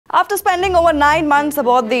After spending over 9 months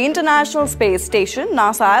aboard the International Space Station,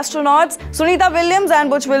 NASA astronauts Sunita and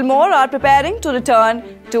Butch Wilmore are preparing to return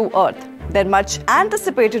to Earth. Their much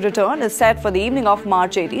anticipated return is set for the evening of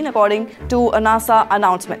March 18, according to a NASA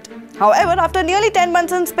announcement. However, after nearly 10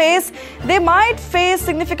 months in space, they might face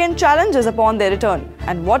significant challenges upon their return.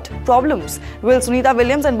 And what problems will Sunita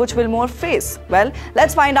Williams and Butch Wilmore face? Well,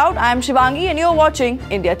 let's find out. I am Shivangi and you're watching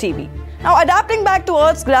India TV. Now, adapting back to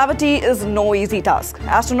Earth's gravity is no easy task.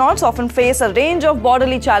 Astronauts often face a range of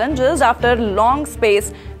bodily challenges after long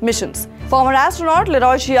space missions. Former astronaut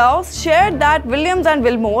Leroy Chiao shared that Williams and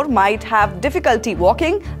Wilmore might have difficulty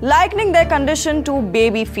walking, likening their condition to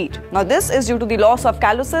baby feet. Now, this is due to the loss of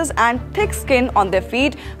calluses and thick skin on their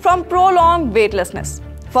feet from prolonged weightlessness.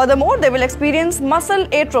 Furthermore, they will experience muscle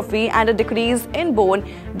atrophy and a decrease in bone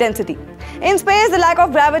density. In space, the lack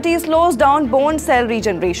of gravity slows down bone cell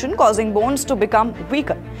regeneration, causing bones to become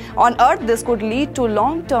weaker. On Earth, this could lead to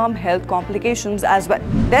long-term health complications as well.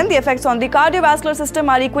 Then the effects on the cardiovascular system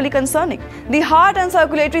are equally concerning. The heart and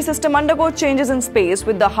circulatory system undergo changes in space,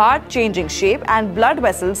 with the heart changing shape and blood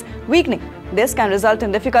vessels weakening. This can result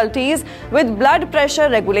in difficulties with blood pressure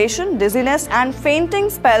regulation, dizziness, and fainting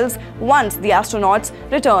spells once the astronauts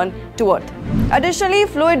return to Earth. Additionally,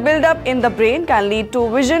 fluid buildup in the brain can lead to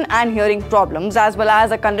vision and hearing problems, as well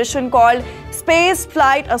as a condition called Space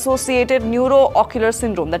Flight Associated Neuroocular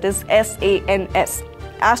Syndrome, that is SANS.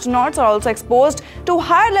 Astronauts are also exposed to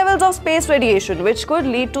higher levels of space radiation, which could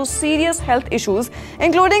lead to serious health issues,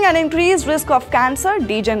 including an increased risk of cancer,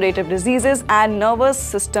 degenerative diseases, and nervous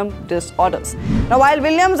system disorders. Now, while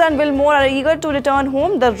Williams and Wilmore are eager to return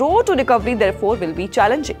home, the road to recovery, therefore, will be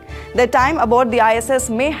challenging. Their time aboard the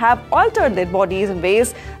ISS may have altered their bodies in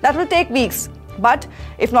ways that will take weeks, but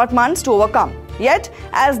if not months, to overcome. Yet,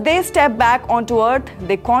 as they step back onto Earth,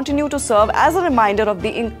 they continue to serve as a reminder of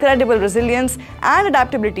the incredible resilience and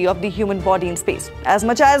adaptability of the human body in space. As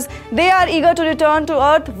much as they are eager to return to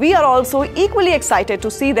Earth, we are also equally excited to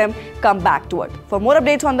see them come back to Earth. For more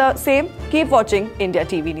updates on the same, keep watching India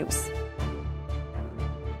TV News.